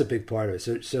 that's a big part of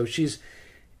it. So she's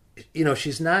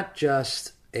not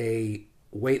just a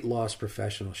weight loss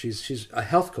professional. She's a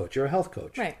health coach. You're a health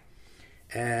coach, right?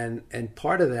 And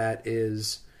part of that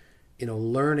is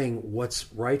learning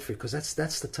what's right for you, because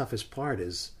that's the toughest part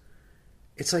is.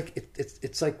 It's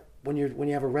like when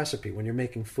you have a recipe, when you're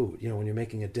making food, when you're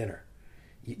making a dinner,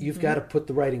 you've got to put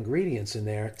the right ingredients in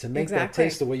there to make that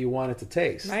taste the way you want it to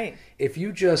taste. Right. If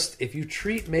you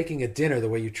treat making a dinner the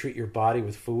way you treat your body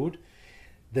with food,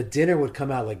 the dinner would come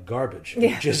out like garbage.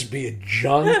 It would just be a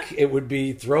junk. It would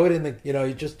be throw it in the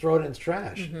you just throw it in the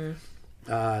trash.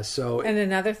 Mm-hmm. And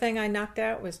another thing I knocked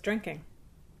out was drinking.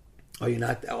 Oh, you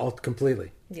knocked out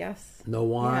completely? Yes. No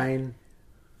wine. Yeah.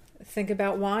 Think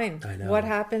about wine. I know. What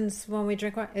happens when we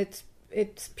drink wine? It's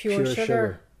pure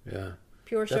sugar. Yeah.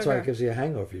 Pure sugar. That's why it gives you a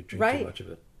hangover if you drink too much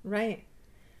of it. Right.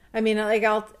 I mean, I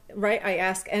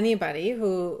ask anybody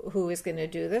who is going to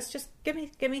do this, just give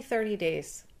me 30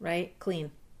 days, right?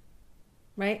 Clean.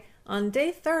 Right? On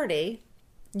day 30,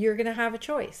 you're going to have a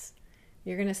choice.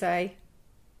 You're going to say,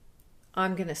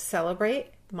 I'm going to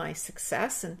celebrate my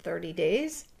success in 30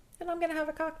 days and I'm going to have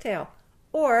a cocktail.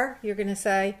 Or you're going to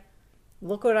say,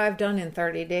 look what I've done in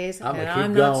 30 days, and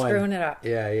I'm not screwing it up.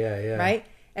 Yeah. Right?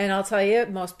 And I'll tell you,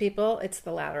 most people, it's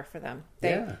the latter for them.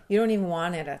 You don't even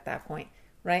want it at that point,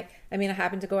 right? I mean, I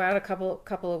happened to go out a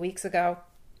couple of weeks ago.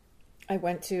 I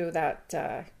went to that,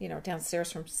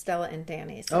 downstairs from Stella and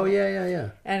Danny's. Oh,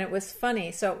 yeah. And it was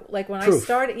funny. So, like, when Proof.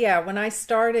 when I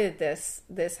started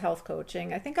this health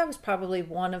coaching, I think I was probably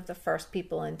one of the first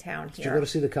people in town here. Did you go to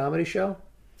see the comedy show?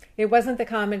 It wasn't the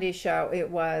comedy show. It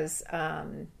was...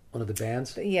 one of the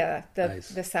bands? Yeah, nice.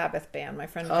 The Sabbath band, my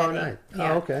friend Penny. Penny. Nice.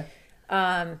 Yeah. Oh, okay.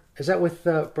 Is that with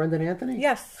Brendan Anthony?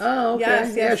 Yes. Oh,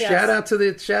 okay. Yes. Shout out to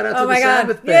the God.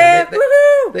 Sabbath band. Yeah,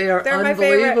 woohoo! They are They're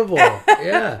unbelievable. My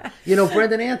favorite. Yeah.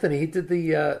 Brendan Anthony, he did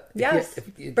the yes.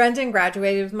 Brendan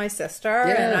graduated with my sister,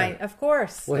 and I, of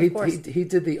course. Well, he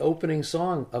did the opening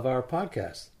song of our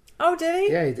podcast. Oh, did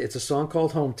he? Yeah, it's a song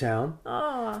called Hometown.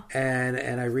 Oh.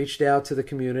 And I reached out to the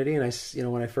community,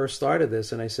 and when I first started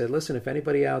this, and I said, listen, if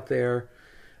anybody out there,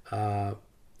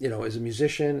 is a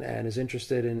musician and is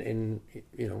interested in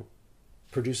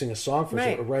producing a song for,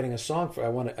 Right. or writing a song for, I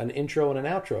want an intro and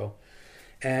an outro.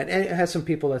 And it had some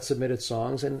people that submitted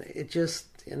songs, and it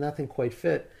just, nothing quite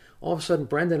fit. All of a sudden,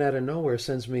 Brendan out of nowhere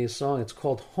sends me a song. It's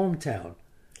called Hometown.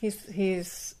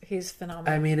 He's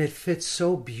phenomenal. I mean, it fits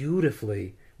so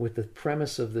beautifully with the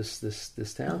premise of this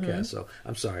Towncast. So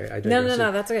I'm sorry.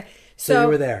 No, that's okay. So you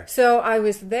were there. So I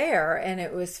was there, and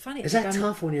it was funny. Is that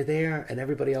tough when you're there and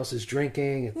everybody else is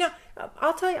drinking? No,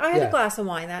 I'll tell you, I had a glass of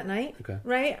wine that night. Okay.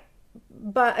 Right?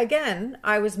 But again,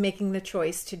 I was making the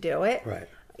choice to do it. Right.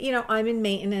 I'm in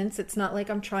maintenance. It's not like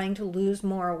I'm trying to lose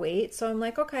more weight. So I'm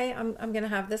like, okay, I'm going to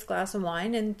have this glass of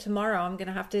wine, and tomorrow I'm going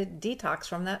to have to detox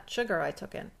from that sugar I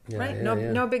took in. Yeah, right?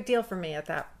 yeah, No big deal for me at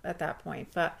that point.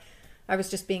 But I was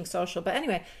just being social. But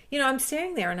anyway, I'm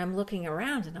standing there and I'm looking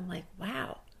around and I'm like,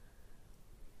 wow,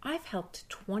 I've helped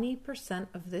 20%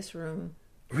 of this room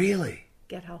Really?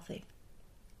 get healthy.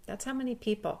 That's how many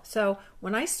people. So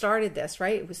when I started this,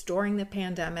 right, it was during the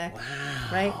pandemic,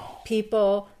 right?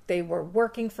 People, they were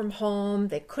working from home.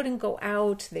 They couldn't go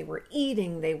out. They were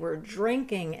eating. They were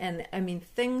drinking. And I mean,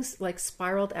 things like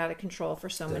spiraled out of control for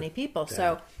so many people. Yeah.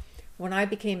 So when I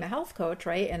became a health coach,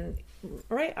 right,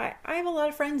 I have a lot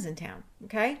of friends in town,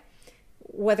 okay?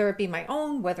 Whether it be my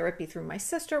own, whether it be through my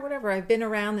sister, whatever. I've been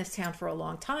around this town for a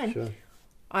long time. Sure.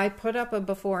 I put up a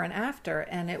before and after,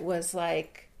 and it was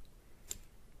like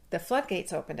the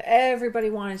floodgates opened. Everybody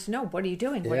wanted to know, what are you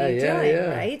doing? What are you doing?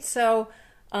 Yeah. Right? So,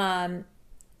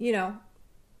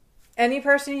 any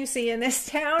person you see in this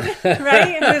town,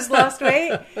 right, who's lost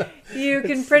weight, you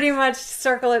can pretty much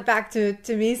circle it back to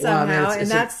me somehow. Well,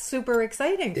 that's super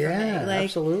exciting for me. Yeah, Like,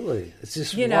 absolutely. It's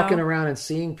just walking around and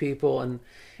seeing people and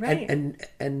Right.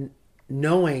 and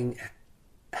knowing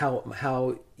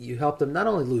how you help them not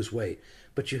only lose weight,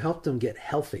 but you help them get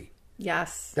healthy.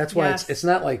 Yes. That's why yes. it's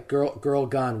not like girl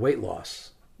gone weight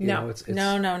loss. No.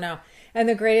 And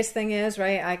the greatest thing is,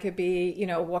 right, I could be,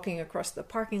 walking across the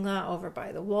parking lot over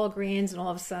by the Walgreens, and all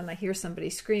of a sudden I hear somebody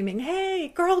screaming, "Hey,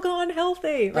 Girl Gone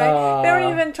Healthy!" Right? They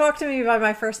don't even talk to me by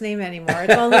my first name anymore.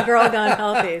 It's only Girl Gone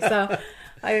Healthy. So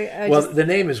the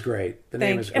name is great. The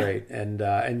name is great,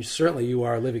 and certainly you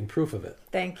are living proof of it.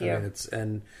 Thank you. I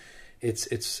mean,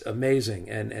 it's amazing,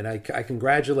 and I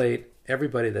congratulate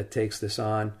everybody that takes this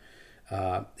on.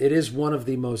 It is one of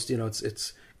the most,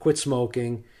 it's quit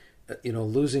smoking,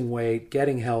 losing weight,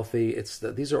 getting healthy.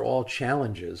 These are all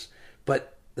challenges,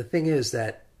 but the thing is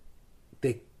that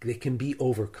they can be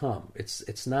overcome.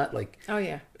 It's not like, oh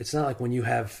yeah, it's not like when you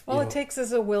have, all it takes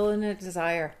is a will and a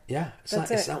desire. Yeah,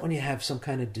 it's not when you have some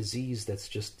kind of disease that's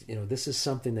just, this is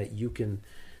something that you can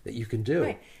do.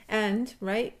 Right. And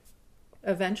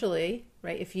eventually,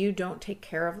 right, if you don't take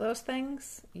care of those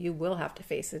things, you will have to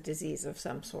face a disease of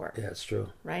some sort. Yeah, it's true.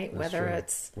 Right? That's Whether true.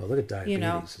 it's, look at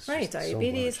diabetes. Right,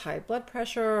 diabetes, high blood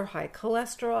pressure, high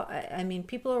cholesterol. I mean,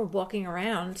 people are walking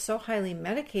around so highly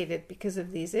medicated because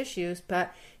of these issues,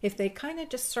 but if they kind of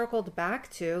just circled back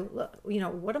to,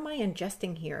 what am I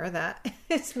ingesting here that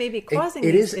is maybe causing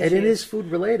these issues? And it is food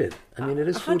related. I mean, it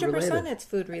is food related. 100% it's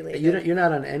food related. You're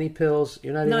not on any pills.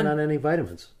 You're not even on any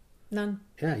vitamins. None.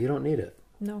 Yeah, you don't need it.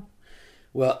 No.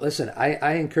 Well, listen,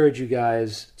 I encourage you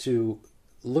guys to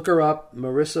look her up,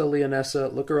 Marissa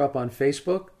Leonessa. Look her up on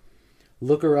Facebook.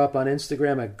 Look her up on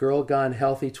Instagram at Girl Gone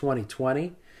Healthy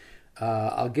 2020.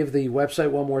 I'll give the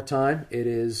website one more time. It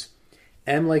is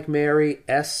M like Mary,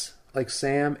 S like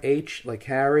Sam, H like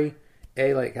Harry,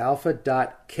 A like Alpha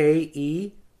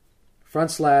 .ke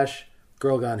 /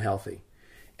 Girl Gone Healthy.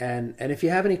 And if you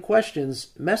have any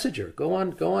questions, message her. Go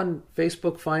on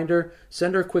Facebook, find her,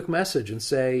 send her a quick message and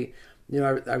say,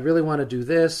 I really want to do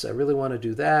this, I really want to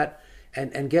do that,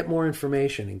 and get more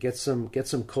information and get some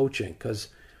coaching, because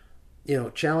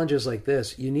challenges like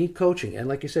this, you need coaching, and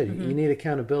like you said, you need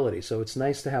accountability. So it's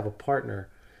nice to have a partner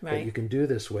that you can do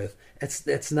this with.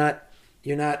 It's not,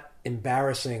 you're not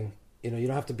embarrassing. You don't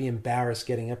have to be embarrassed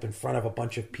getting up in front of a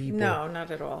bunch of people. No,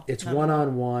 not at all. It's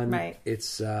one-on-one. Right.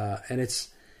 It's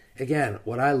again,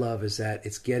 what I love is that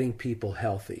it's getting people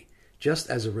healthy. Just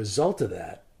as a result of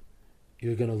that,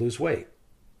 you're going to lose weight.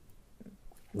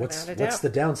 What's the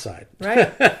downside?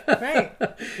 Right.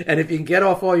 And if you can get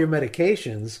off all your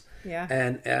medications, yeah.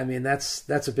 And I mean that's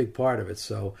a big part of it.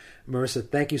 So, Marissa,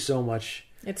 thank you so much.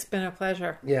 It's been a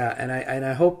pleasure. Yeah, and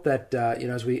I hope that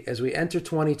as we enter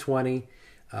 2020,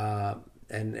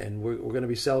 and we're going to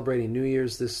be celebrating New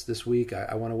Year's this week.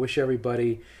 I want to wish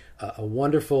everybody a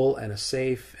wonderful and a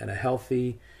safe and a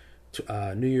healthy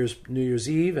New Year's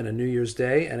Eve and a New Year's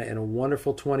Day, and a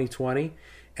wonderful 2020.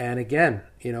 And again,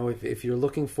 if you're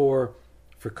looking for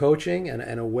coaching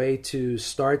and a way to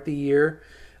start the year,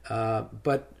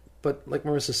 but like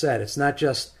Marissa said, it's not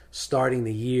just starting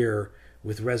the year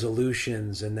with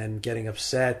resolutions and then getting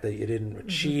upset that you didn't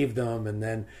achieve them, and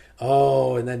then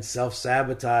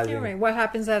self-sabotaging. Yeah, right. What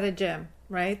happens at a gym,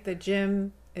 right? The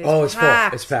gym is it's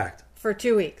packed. full. It's packed For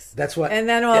 2 weeks. That's what, and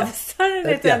then all of a sudden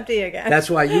it's empty again. That's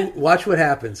why you watch what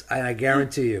happens. And I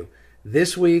guarantee you,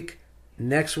 this week,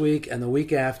 next week, and the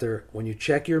week after, when you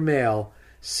check your mail,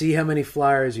 see how many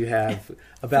flyers you have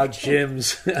about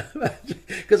gyms,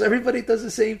 because everybody does the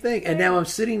same thing. And now I'm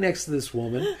sitting next to this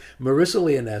woman, Marissa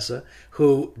Leonessa,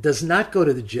 who does not go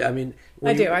to the gym. I mean,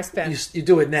 I do. I spin. You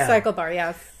do it now. Cycle bar,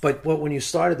 yes. But when you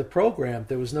started the program,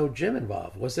 there was no gym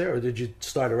involved, was there, or did you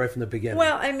start it right from the beginning?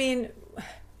 Well, I mean,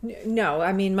 no.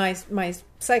 I mean, my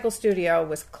cycle studio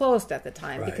was closed at the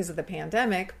time because of the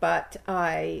pandemic. But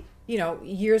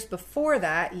years before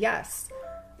that, yes.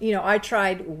 I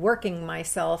tried working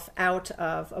myself out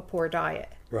of a poor diet.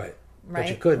 Right. But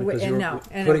you couldn't because you were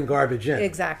putting garbage in.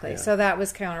 Exactly. Yeah. So that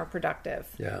was counterproductive.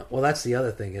 Yeah. Well, that's the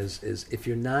other thing is if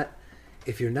you're not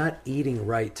eating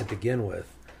right to begin with,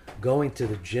 going to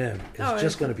the gym is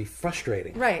just going to be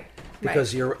frustrating. Right.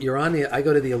 Because you're on the.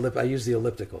 I use the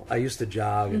elliptical. I used to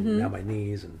jog, and now my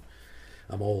knees, and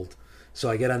I'm old. So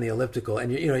I get on the elliptical,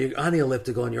 and you're on the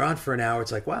elliptical, and you're on for an hour.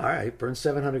 It's like, wow, all right, burn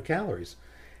 700 calories.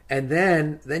 And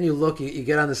then you look, you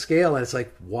get on the scale, and it's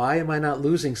like, why am I not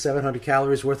losing 700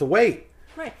 calories worth of weight?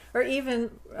 Right. Or even,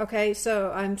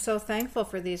 so I'm so thankful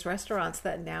for these restaurants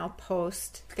that now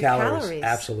post the calories.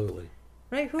 Absolutely.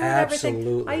 Right? Who would ever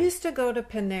think? I used to go to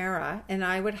Panera, and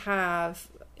I would have,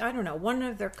 I don't know, one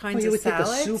of their kinds of salads. You would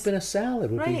think a soup and a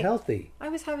salad would be healthy. I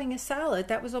was having a salad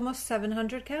that was almost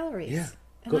 700 calories. Yeah.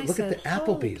 Look at the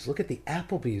Applebee's. Look at the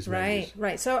Applebee's menus.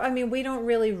 Right. So I mean, we don't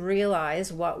really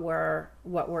realize what we're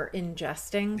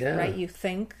ingesting. Yeah. Right. You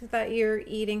think that you're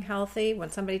eating healthy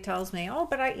when somebody tells me, "Oh,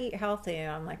 but I eat healthy,"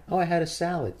 and I'm like, "Oh, I had a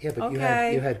salad." Yeah, but you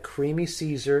had creamy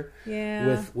Caesar.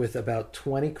 Yeah. With about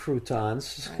 20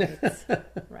 croutons.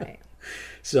 Right.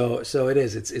 So it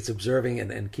is. It's observing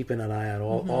and keeping an eye on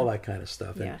all that kind of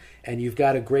stuff. And you've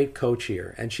got a great coach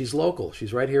here, and she's local.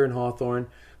 She's right here in Hawthorne.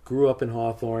 Grew up in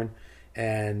Hawthorne.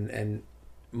 And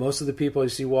most of the people you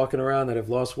see walking around that have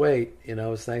lost weight,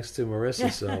 is thanks to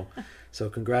Marissa. So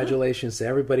congratulations to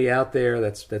everybody out there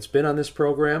that's been on this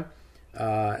program,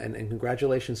 and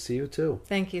congratulations to you too.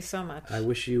 Thank you so much. I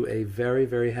wish you a very,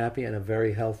 very happy and a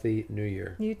very healthy New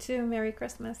Year. You too. Merry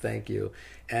Christmas. Thank you,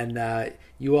 and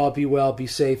you all be well, be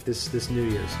safe this New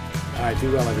Year's. All right, be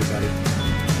well, everybody.